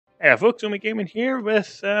Hey folks, Omi Gaming here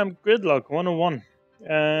with Gridlock 101.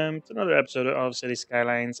 It's another episode of City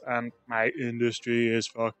Skylines and my industry is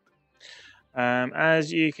fucked.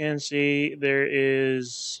 As you can see, there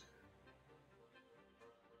is...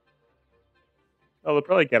 Well, they'll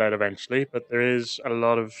probably get out eventually, but there is a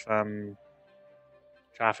lot of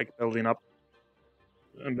traffic building up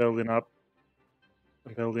and building up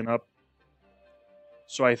and building up.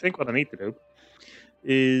 So I think what I need to do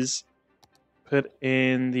is put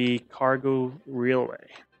in the cargo railway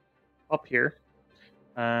up here.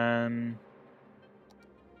 And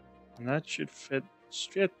that should fit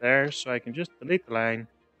straight there, so I can just delete the line.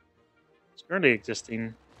 It's currently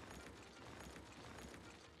existing,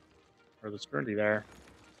 or that's currently there.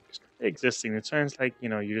 It's currently existing. It sounds like,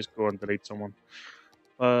 you just go and delete someone.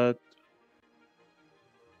 But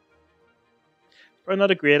it's probably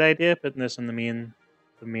not a great idea putting this on the main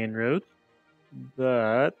road.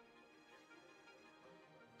 But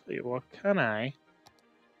tell you what, can I?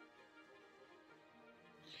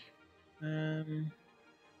 Um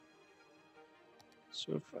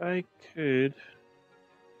so if I could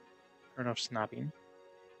turn off snapping.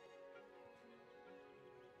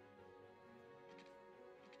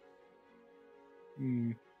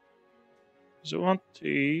 Does it want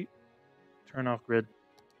to turn off road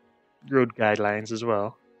guidelines as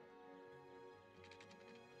well?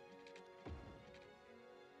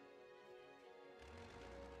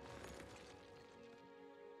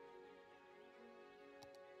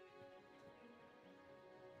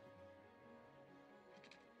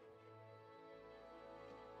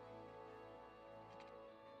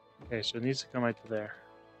 Okay, so it needs to come out to there.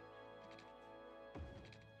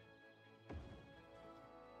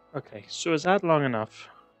 Okay, so is that long enough?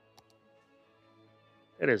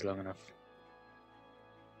 It is long enough.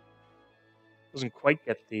 Doesn't quite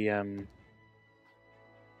get the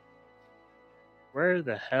where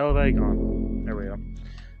the hell have I gone? There we go.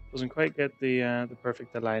 Doesn't quite get the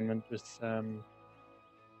perfect alignment with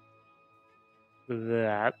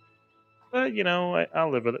that, but I'll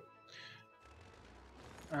live with it.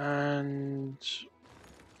 And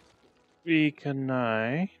we can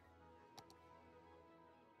now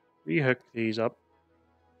rehook these up.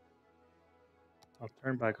 I'll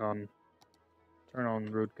turn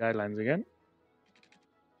on road guidelines again.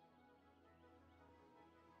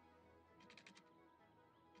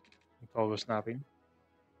 Toggle snapping.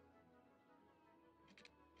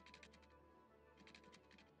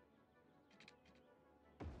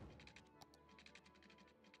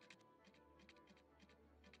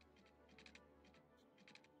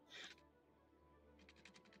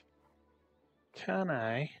 Can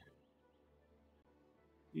I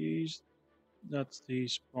use... That's the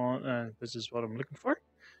spawn. This is what I'm looking for.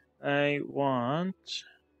 I want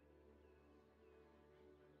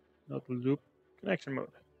not loop connection mode.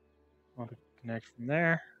 I want to connect from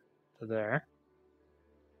there to there.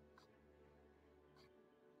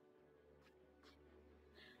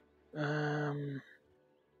 Um,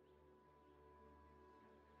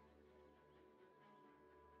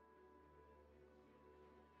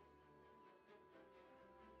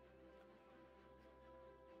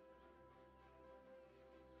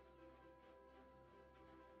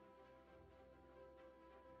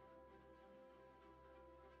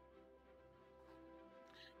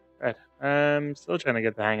 right. Still trying to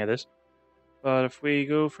get the hang of this. But if we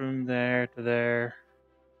go from there to there,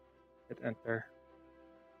 hit enter.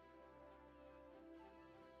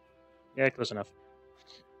 Yeah, close enough.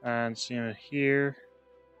 And same here.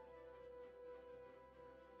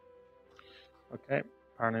 Okay,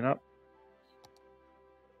 powering up.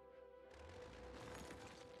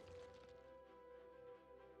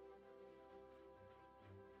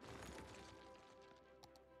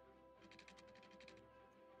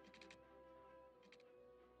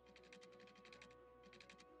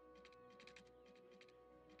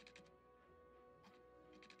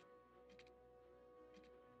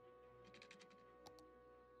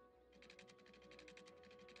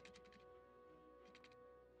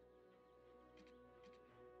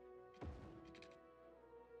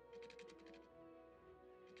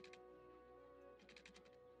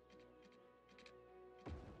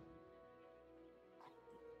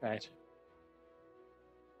 Right.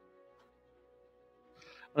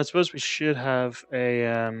 I suppose we should have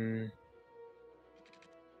a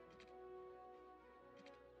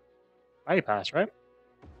bypass, right?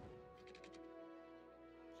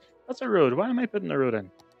 That's a road. Why am I putting the road in?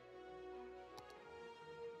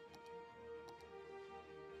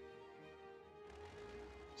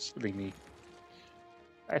 Silly me.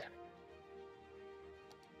 Right.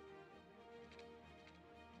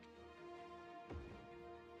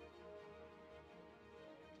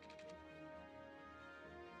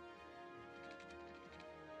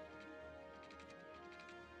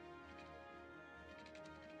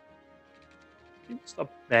 you can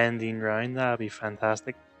stop bending around, that'd be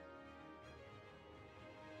fantastic.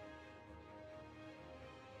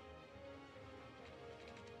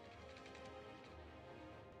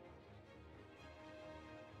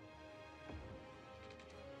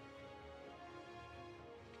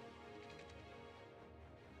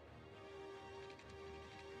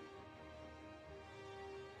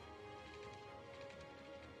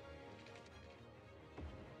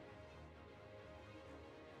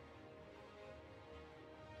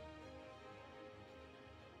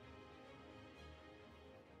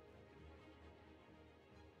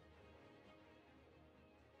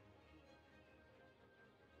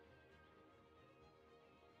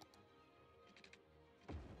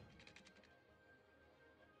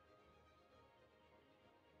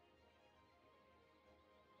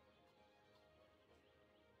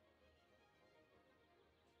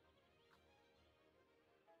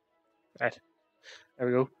 Right, there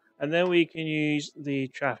we go. And then we can use the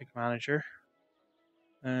traffic manager.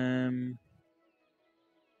 Yeah,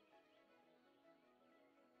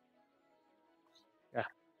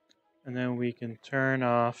 and then we can turn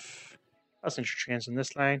off passenger trains on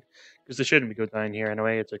this line because they shouldn't be go down here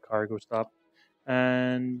anyway. It's a cargo stop,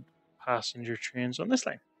 and passenger trains on this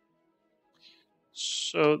line.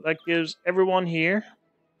 So that gives everyone here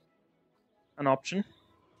an option.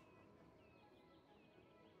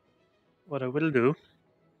 What I will do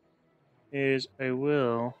is I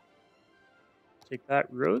will take that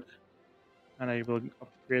road and I will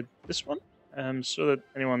upgrade this one so that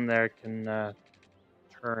anyone there can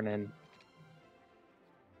turn in.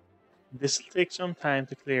 This will take some time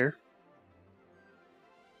to clear,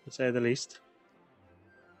 to say the least.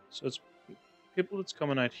 So it's people that's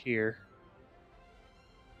coming out here.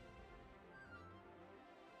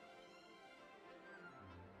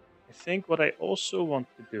 I think what I also want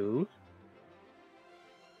to do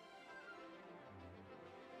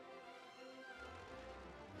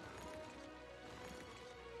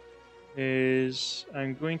is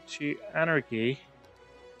I'm going to anarchy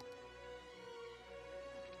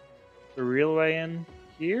the railway in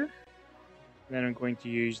here. And then I'm going to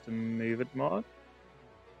use the move it mod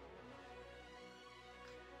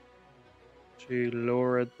to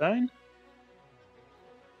lower it down.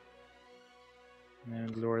 And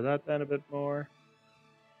then lower that down a bit more.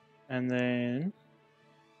 And then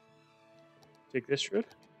take this route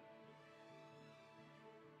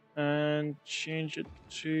and change it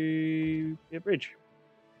to a bridge.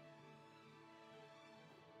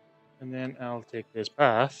 And then I'll take this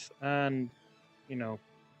path and, you know,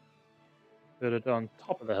 put it on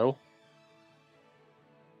top of the hill.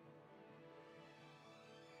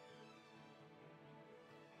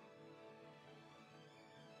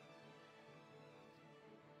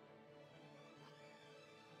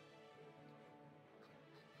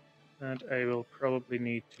 And I will probably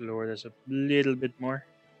need to lower this a little bit more.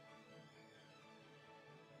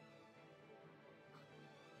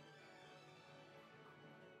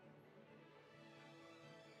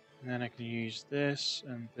 And then I can use this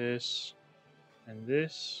and this and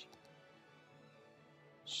this.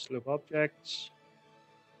 Slope objects.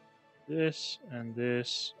 This and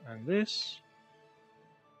this and this.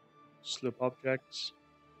 Slope objects.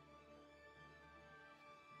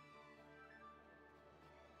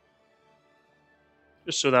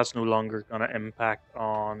 Just so that's no longer going to impact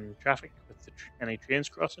on traffic with any trains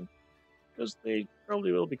crossing, because they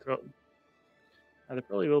probably will be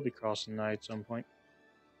crossing now at some point.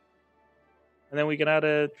 And then we can add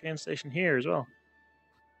a train station here as well.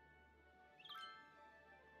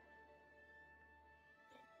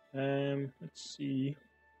 Let's see.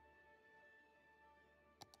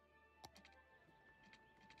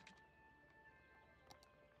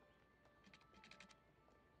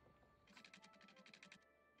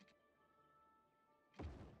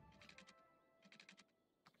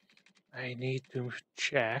 I need to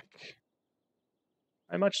check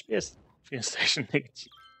how much space the train station needs.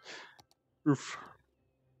 Oof.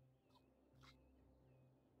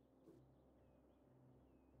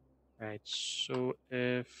 Right, so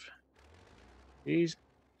if these...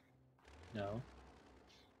 No.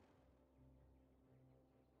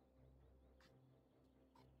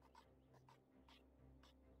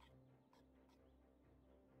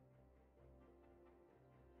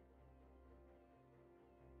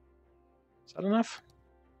 Is that enough?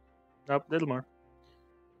 Nope, a little more.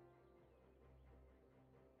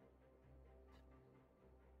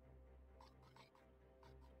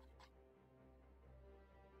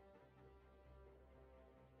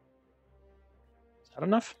 Is that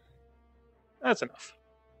enough? That's enough.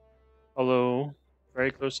 Although,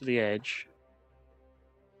 very close to the edge.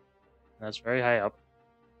 That's very high up.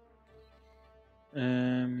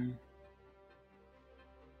 Um,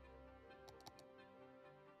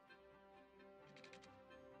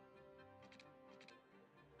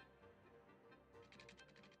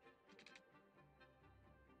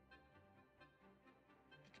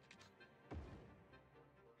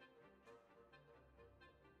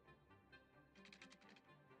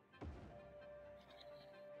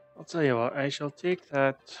 I'll tell you what, I shall take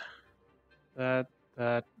that, that,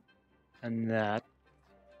 that, and that.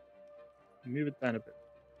 Move it down a bit.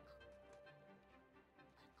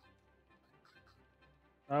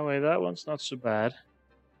 That way, that one's not so bad.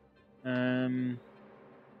 Oh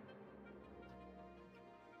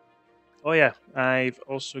yeah, I've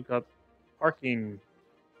also got parking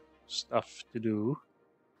stuff to do.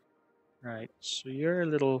 Right, so you're a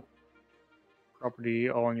little property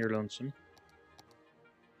all on your lonesome.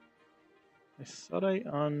 I thought I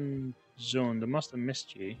unzoned. I must have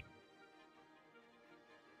missed you.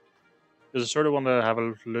 Because I sort of want to have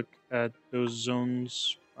a look at those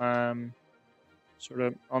zones, sort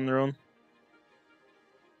of on their own.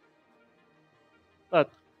 But,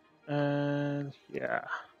 yeah.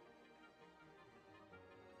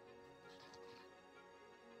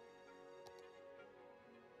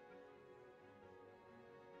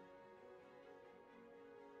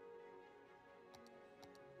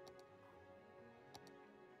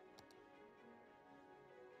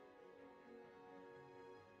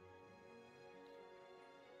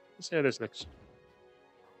 Let's see how this looks.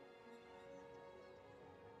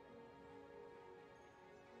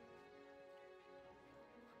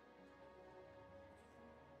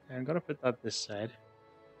 Okay, I'm gonna put that this side.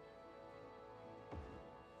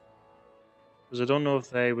 Because I don't know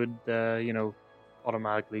if they would,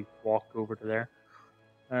 automatically walk over to there.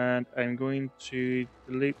 And I'm going to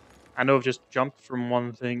delete. I know I've just jumped from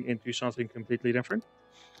one thing into something completely different.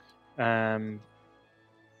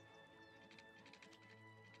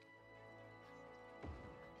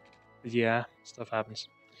 Yeah, stuff happens.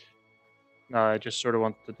 No, I just sort of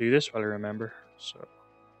want to do this while I remember. So,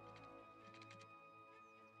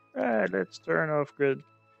 right, let's turn off grid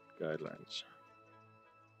guidelines.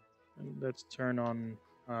 And let's turn on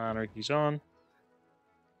anarchies on.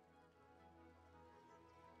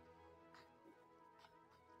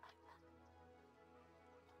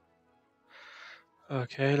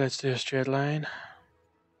 Okay, let's do a straight line.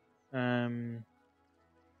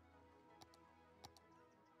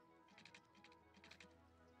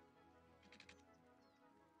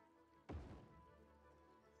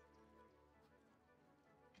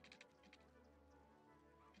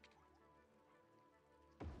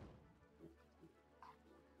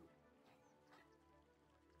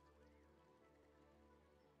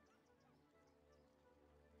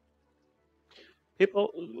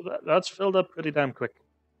 People, that's filled up pretty damn quick.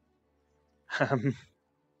 I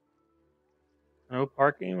know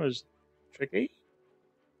parking was tricky,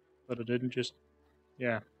 but it didn't just,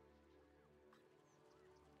 yeah.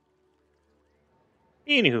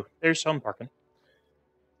 Anywho, there's some parking.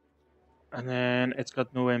 And then it's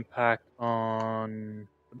got no impact on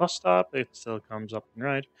the bus stop. It still comes up and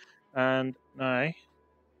right. And now,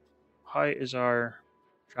 how is our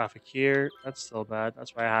traffic here? That's still bad.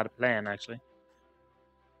 That's why I had a plan, actually.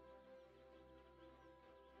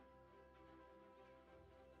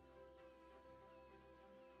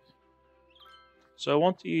 So I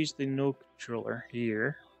want to use the no controller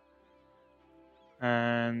here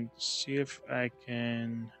and see if I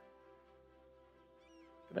can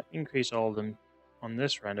increase all of them on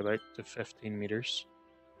this roundabout to 15 meters.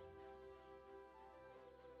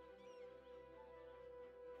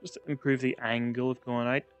 Just to improve the angle of going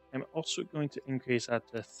out. I'm also going to increase that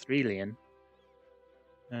to 3 lane.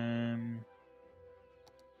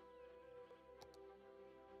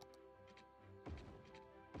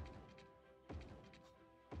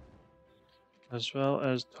 As well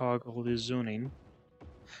as toggle the zoning.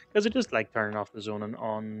 Because I just like turning off the zoning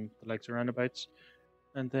on the lights of roundabouts.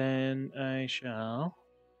 And then I shall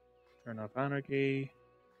turn off anarchy.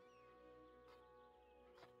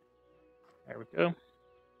 There we go.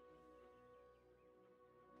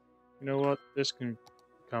 You know what? This can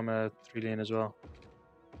become a 3 lane as well.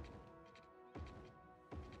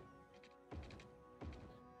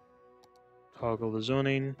 Toggle the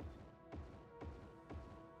zoning.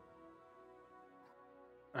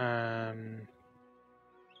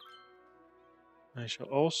 I shall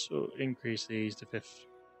also increase these to 50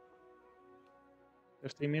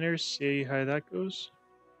 meters. See how that goes.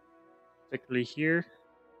 Particularly here.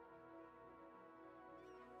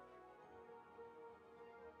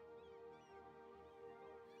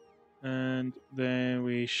 And then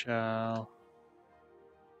we shall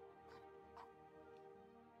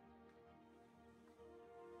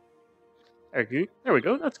There we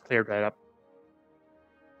go. That's cleared right up.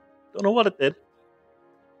 Don't know what it did.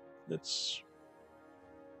 It's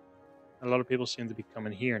a lot of people seem to be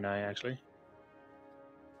coming here now, actually,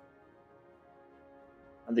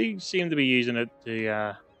 and they seem to be using it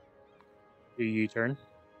to do U-turn.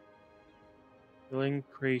 We'll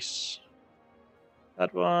increase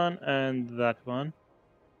that one and that one.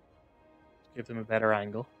 Give them a better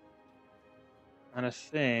angle. And I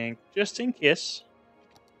think, just in case,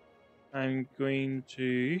 I'm going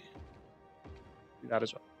to do that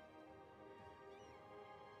as well.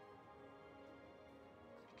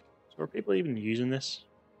 So are people even using this?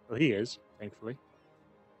 Well, he is, thankfully.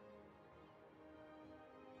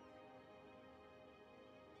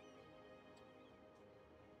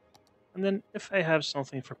 And then if I have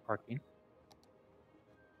something for parking,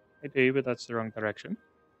 I do, but that's the wrong direction.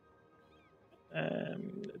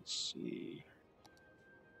 Let's see.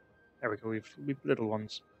 There we go. We've little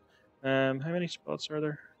ones. How many spots are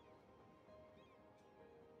there?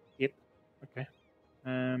 8. Okay.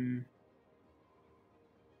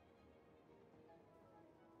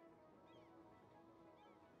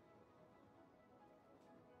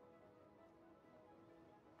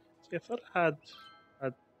 See, I thought I had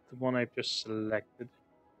the one I've just selected.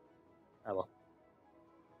 Ah well.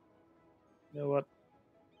 You know what?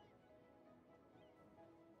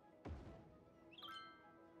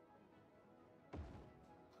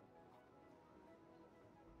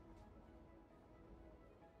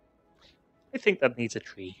 I think that needs a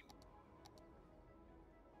tree.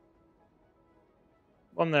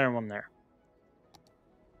 One there and one there.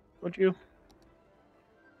 Don't you?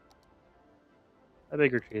 A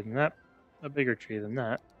bigger tree than that. A bigger tree than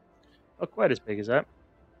that. Not quite as big as that.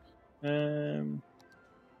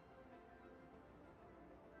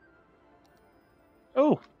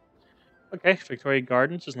 Oh! Okay, Victoria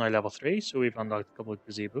Gardens is now level 3, so we've unlocked a couple of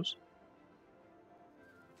gazebos.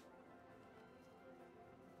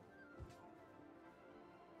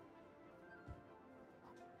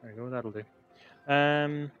 There we go, that'll do.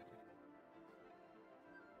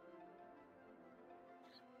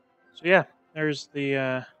 So yeah, there's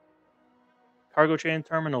the cargo train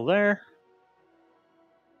terminal there.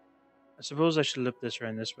 I suppose I should loop this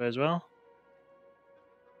around this way as well.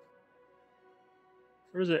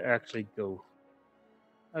 Where does it actually go?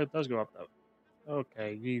 Oh, it does go up though.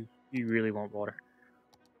 Okay, you really want water.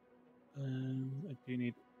 I do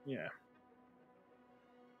need, yeah.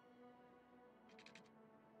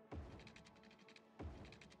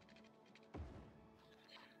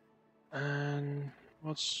 And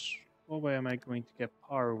what way am I going to get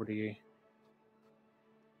power over to you?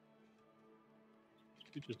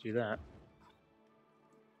 You just do that.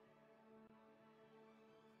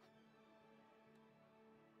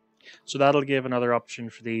 So that'll give another option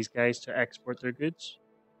for these guys to export their goods.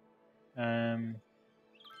 So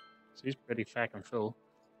he's pretty fucking full.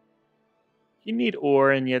 You need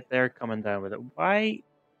ore, and yet they're coming down with it. Why?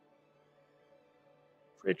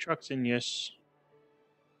 Freight trucks in use.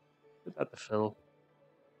 Put that to fill.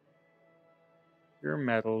 Your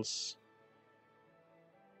metals.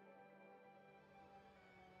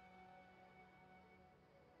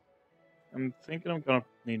 I'm thinking I'm gonna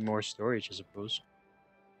need more storage, I suppose.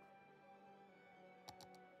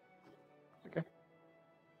 Okay.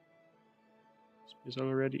 Space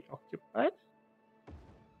already occupied.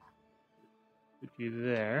 Put you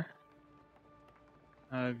there.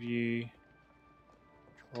 Have you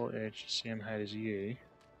control edge the same height as you.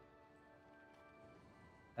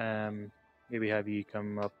 Maybe have you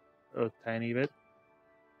come up a tiny bit.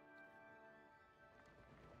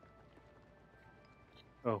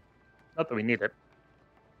 Oh, not that we need it.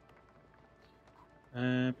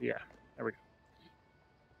 But yeah, there we go.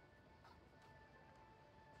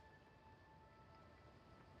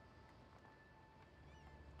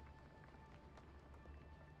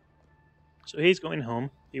 So he's going home.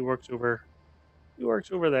 He works over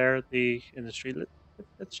there at the in the street.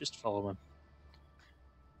 Let's just follow him.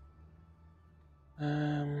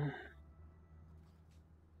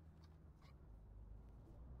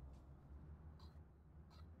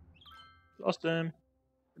 Lost him.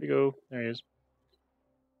 Where'd he go? There he is.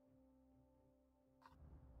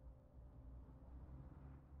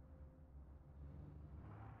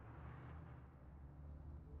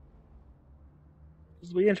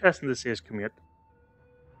 It'll be interesting to see his commute.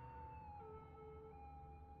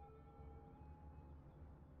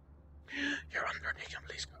 You're underneath him,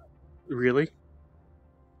 please God. Really?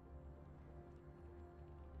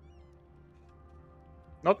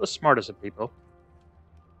 Not the smartest of people.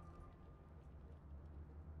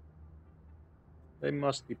 They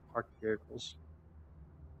must be parked vehicles.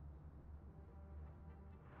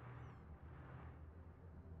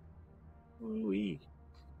 Ooh-wee.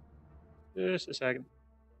 Just a second.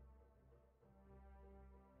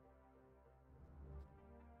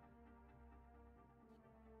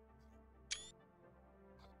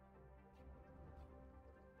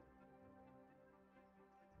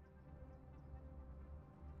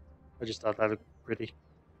 I just thought that looked pretty.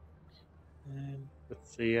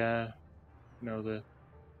 With the, the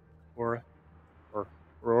aura or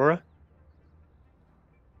aurora.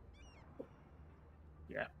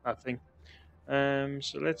 Yeah, that thing.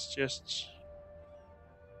 So let's just.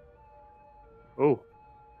 Oh,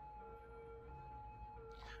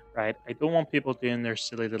 right. I don't want people doing their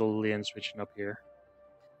silly little lane switching up here.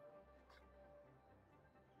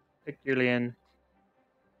 Pick your lane.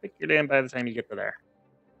 Pick your lane by the time you get to there.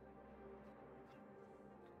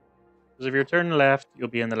 Because if you're turning left, you'll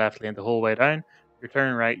be in the left lane the whole way down. If you're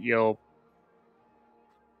turning right, you'll.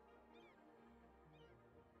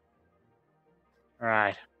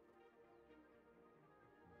 Alright.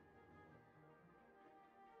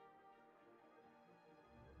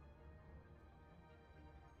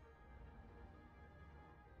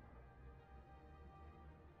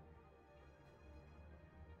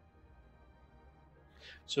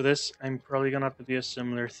 So this, I'm probably gonna have to do a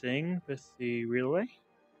similar thing with the railway.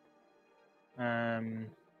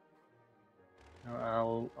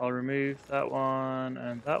 I'll remove that one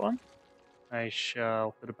and that one. I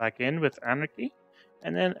shall put it back in with Anarchy,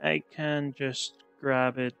 and then I can just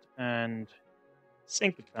grab it and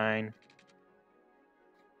sink it down.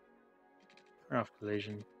 Turn off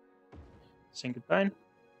collision. Sink it down.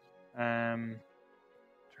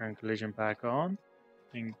 Turn collision back on.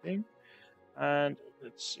 Ding ding. And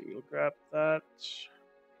let's see, we'll grab that.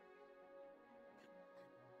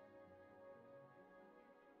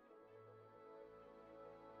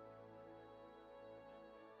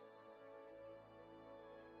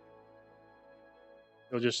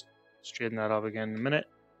 We'll just straighten that up again in a minute.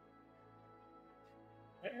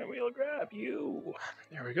 And we'll grab you.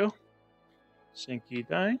 There we go. Sink you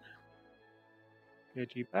down.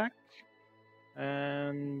 Get you back.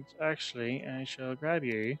 And actually, I shall grab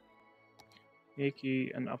you. Make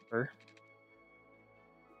you an upper.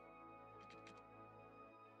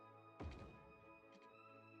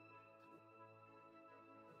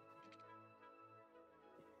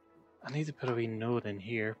 I need to put a wee note in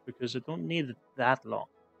here because I don't need it that long.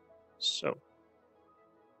 So,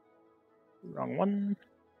 wrong one.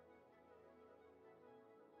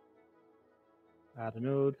 Add a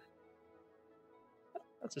node.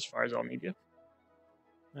 That's as far as I'll need you.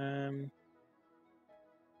 And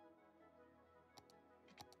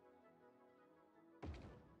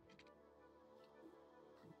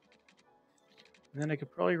then I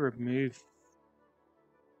could probably remove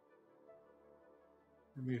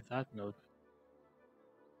that node.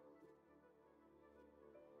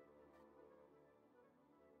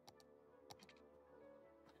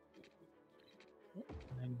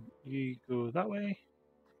 And you go that way.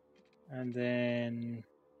 And then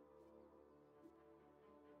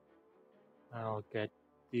I'll get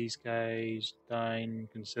these guys down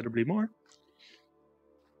considerably more.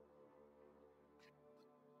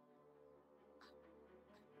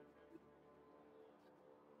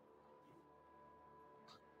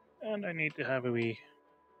 And I need to have a wee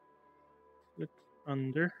look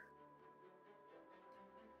under.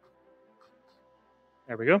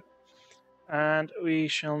 There we go. And we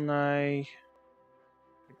shall now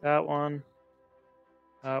take that one,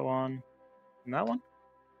 and that one.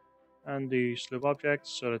 And do slope objects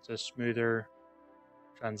so it's a smoother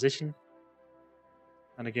transition.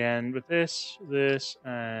 And again with this,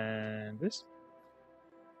 and this.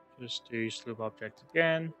 Just do slope object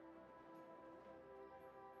again.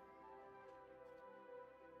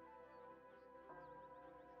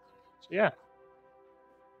 So yeah.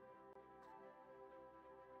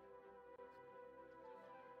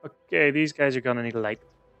 Okay, these guys are gonna need a light.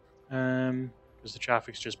 Because the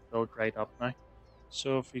traffic's just built right up now.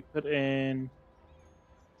 So if we put in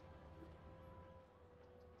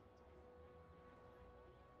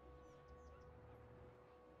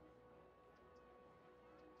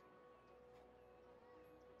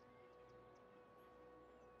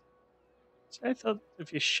so I thought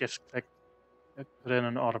if you shift click, it put in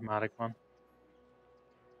an automatic one.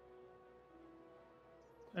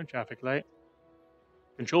 And traffic light.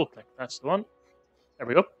 Control click, that's the one. There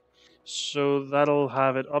we go. So that'll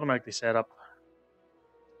have it automatically set up.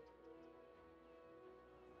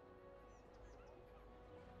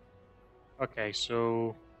 Okay,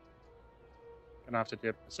 so gonna have to do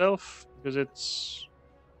it myself because it's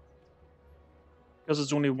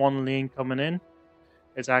only one lane coming in.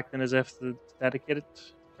 It's acting as if the dedicated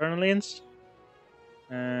turn lanes.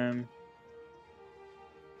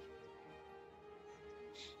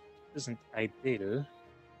 isn't ideal.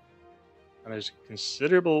 And there's a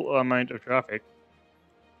considerable amount of traffic.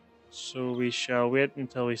 So we shall wait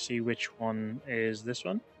until we see which one is this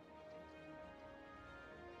one.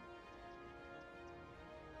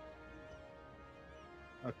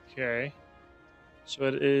 Okay. So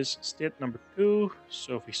it is state number 2.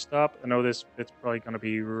 So if we stop, I know this bit's probably going to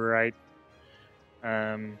be right.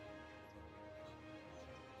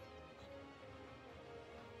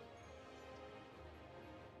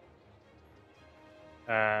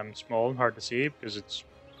 Small and hard to see because it's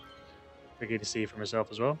tricky to see for myself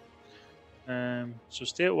as well. So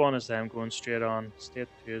state 1 is them going straight on. State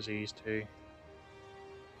 2 is these two.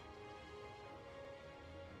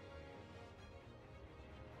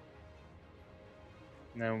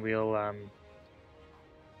 And then we'll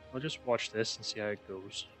just watch this and see how it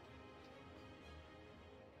goes.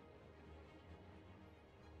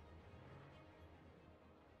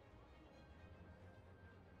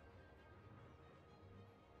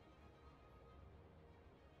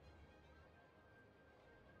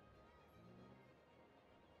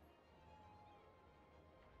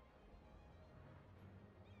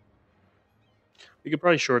 We could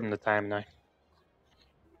probably shorten the time now.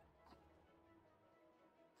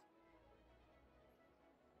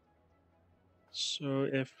 So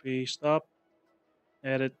if we stop,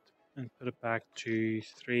 edit, and put it back to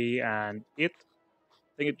 3 and 8, I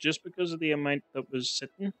think it just because of the amount that was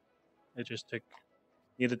sitting, it just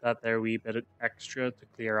needed that there wee bit extra to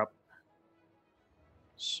clear up.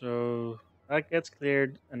 So that gets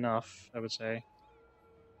cleared enough, I would say.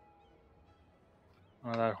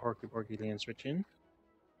 On that horky porky lane switch in.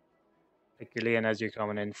 Pick your lane as you're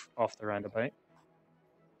coming in off the roundabout.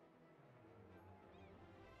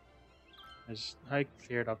 How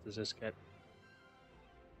cleared up does this get?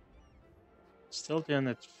 Still doing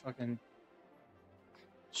its fucking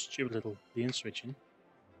stupid little lane switching.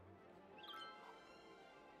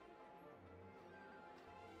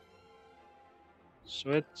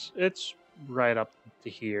 So it's right up to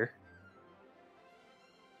here.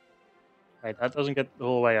 Right, that doesn't get the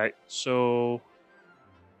whole way out. So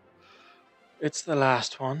it's the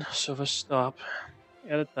last one. So if I stop,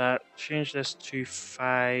 edit that, change this to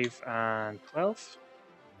 5 and 12.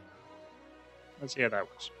 Let's see how that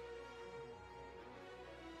works.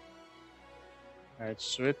 Alright,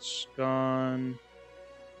 so it's gone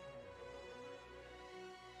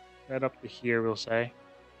right up to here, we'll say.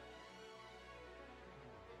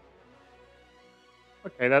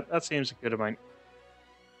 Okay, that seems a good amount.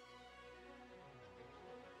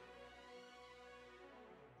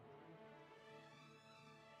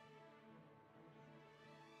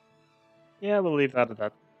 Yeah, we'll leave that at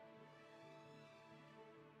that.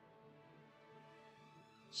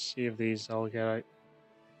 See if these all get out.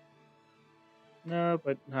 No,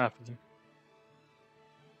 but half of them.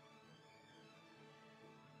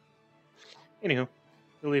 Anywho,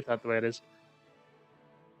 we'll leave that the way it is.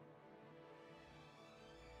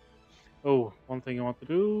 Oh, one thing I want to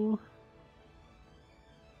do.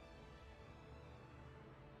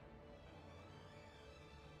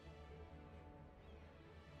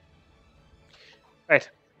 Right,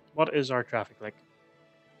 what is our traffic like?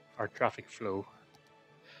 Our traffic flow.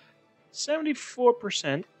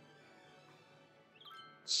 74%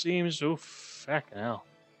 seems, oh, fucking hell.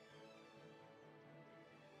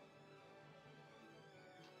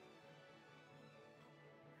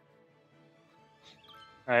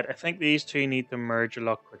 Alright, I think these two need to merge a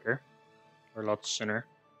lot quicker, or a lot sooner,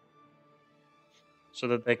 so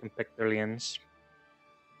that they can pick their lanes.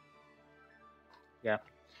 Yeah.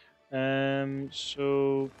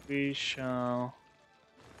 So we shall.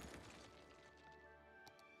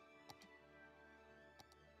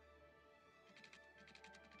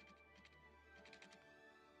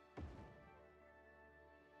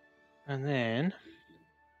 And then,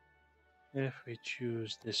 if we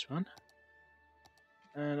choose this one,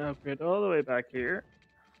 and upgrade all the way back here.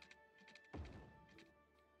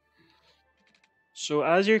 So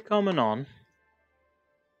as you're coming on,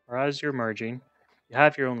 or as you're merging, you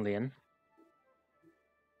have your own lane,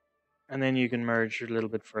 and then you can merge a little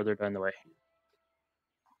bit further down the way.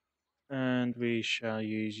 And we shall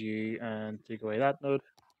use you and take away that node.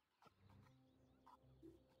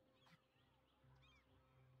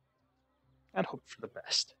 And hope for the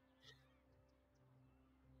best.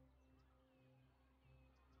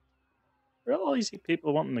 There are all these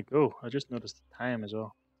people wanting to go. I just noticed the time as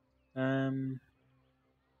well.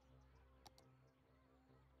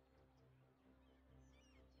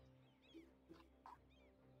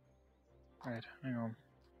 Right, hang on.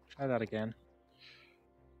 Try that again.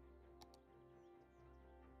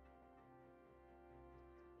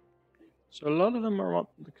 So a lot of them are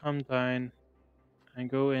wanting to come down and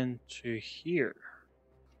go into here.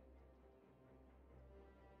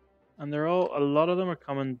 And a lot of them are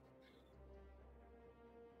coming.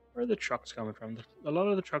 Where are the trucks coming from? A lot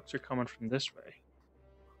of the trucks are coming from this way.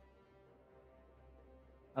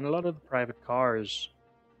 And a lot of the private cars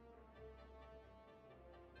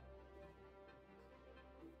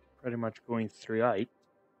pretty much going throughout.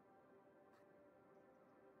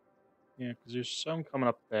 Yeah, because there's some coming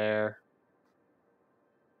up there.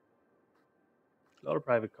 A lot of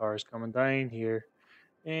private cars coming down here,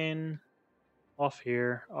 in, off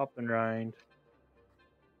here, up and round.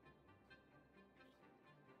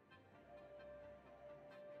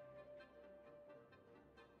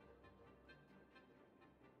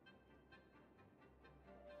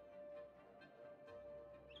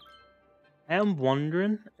 I am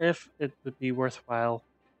wondering if it would be worthwhile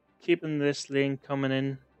keeping this lane coming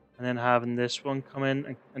in and then having this one come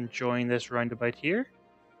in and join this roundabout here.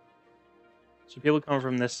 So people coming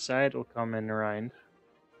from this side will come in around.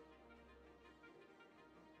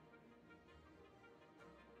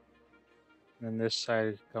 And then this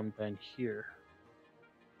side come down here.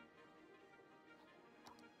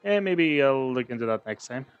 Yeah, maybe I'll look into that next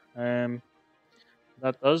time.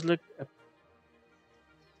 That does look a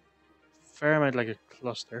fair amount like a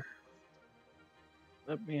cluster.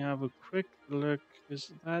 Let me have a quick look.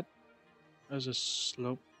 Is that as a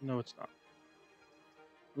slope? No, it's not.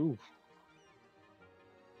 Ooh.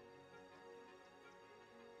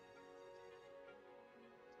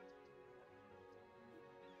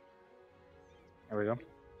 There we go.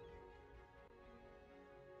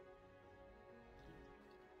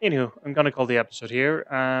 Anywho, I'm gonna call the episode here.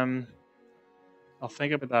 I'll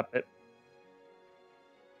think about that bit.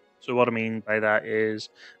 So what I mean by that is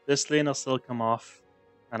this lane will still come off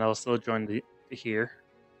and I'll still join the here.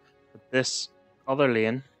 But this other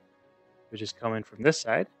lane, which is coming from this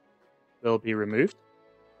side, will be removed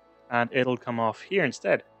and it'll come off here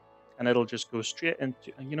instead. And it'll just go straight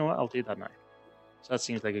into, you know what, I'll do that now. So that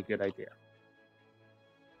seems like a good idea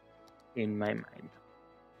in my mind.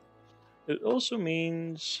 It also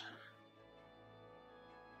means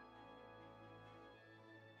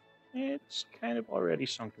it's kind of already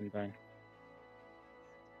sunken down.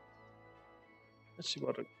 Let's see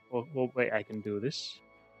what way I can do this.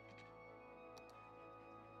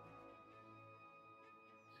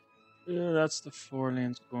 That's the 4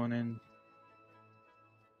 lanes going in.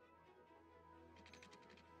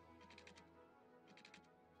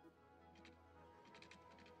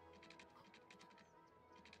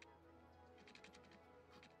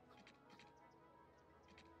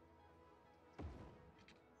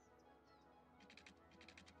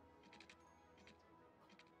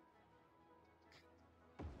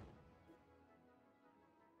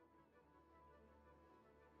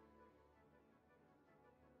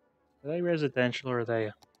 Are they residential or are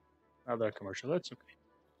they? Oh, they're commercial. That's okay.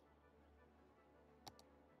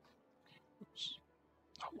 Oops.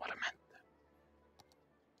 Oh, what I meant.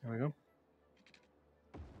 There we go.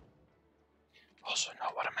 Also,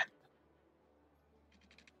 not what I meant.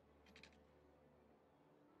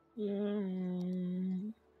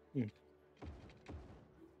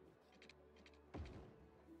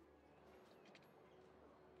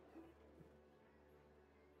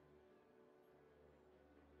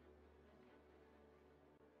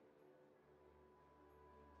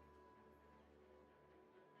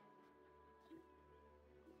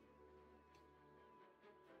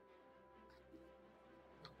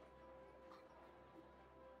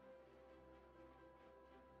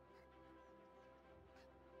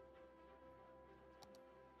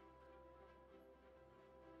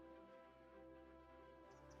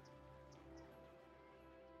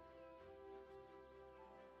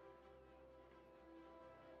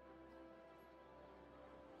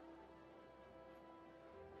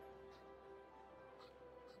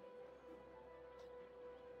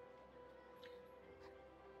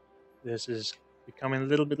 This is becoming a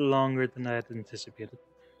little bit longer than I had anticipated.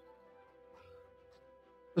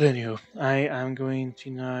 But anyway, I am going to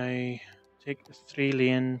now take the 3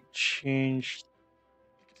 lane, turn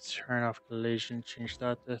off collision, change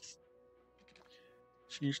that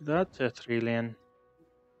to 3 lane,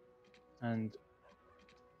 and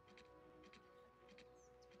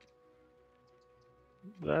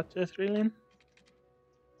that to 3 lane,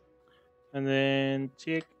 and then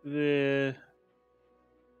take this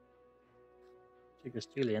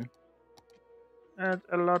 2 lane, and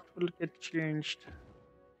a lot will get changed.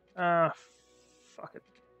 Ah, fuck it.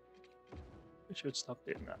 I should stop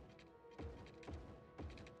doing that.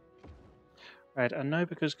 Right, and now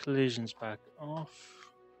because collision's back off,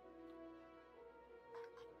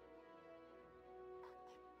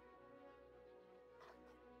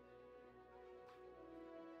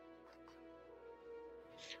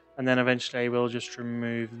 And then eventually I will just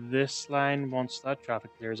remove this line once that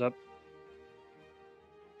traffic clears up.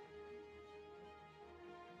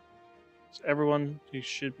 So everyone who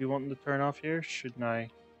should be wanting to turn off here should now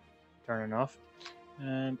turn it off.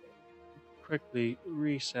 And quickly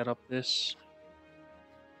reset up this.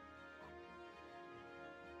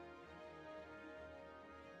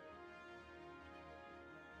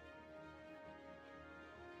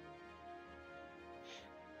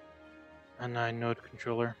 And now node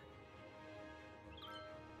controller.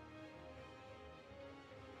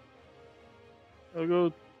 I'll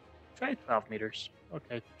go try 12 meters.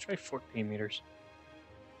 Okay, try 14 meters.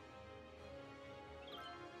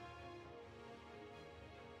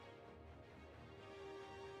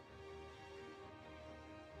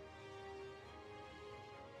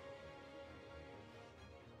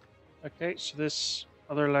 Okay, so this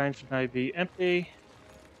other line should now be empty.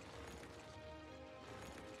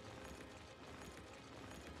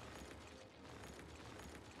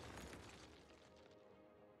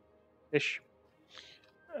 Ish.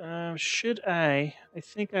 Should I? I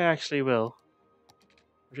think I actually will.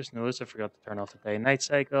 I just noticed I forgot to turn off the day and night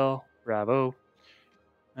cycle. Bravo.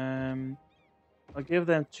 I'll give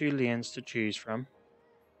them 2 lanes to choose from.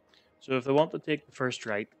 So if they want to take the first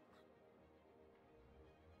right,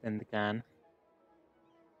 then they can.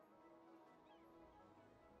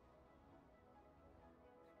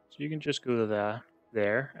 So you can just go to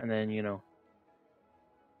there, and then and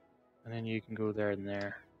then you can go there and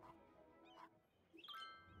there.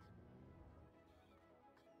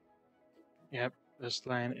 Yep, this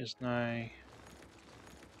line is now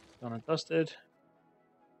done and dusted.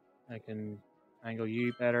 I can angle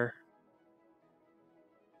you better.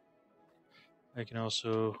 I can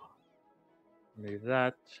also remove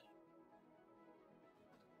that.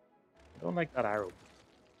 I don't like that arrow.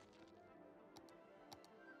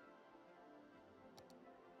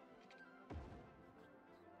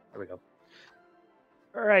 There we go.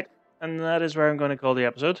 Alright, and that is where I'm going to call the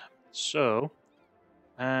episode. So,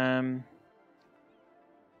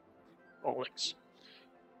 bollocks.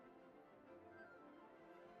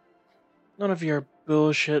 None of your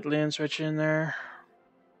bullshit lane switching there.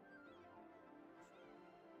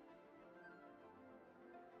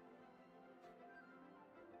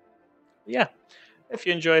 Yeah, if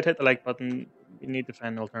you enjoyed, hit the like button. You need to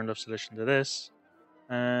find an alternative solution to this.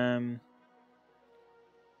 Maybe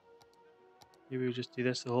we'll just do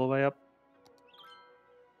this the whole way up.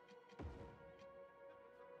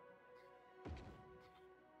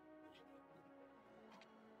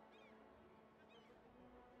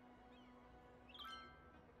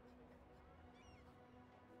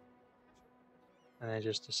 And then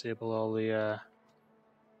just disable all the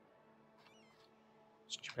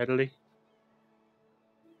stupidity.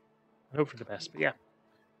 I hope for the best, but yeah.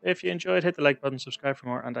 If you enjoyed, hit the like button, subscribe for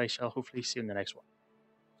more, and I shall hopefully see you in the next one.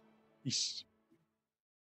 Peace.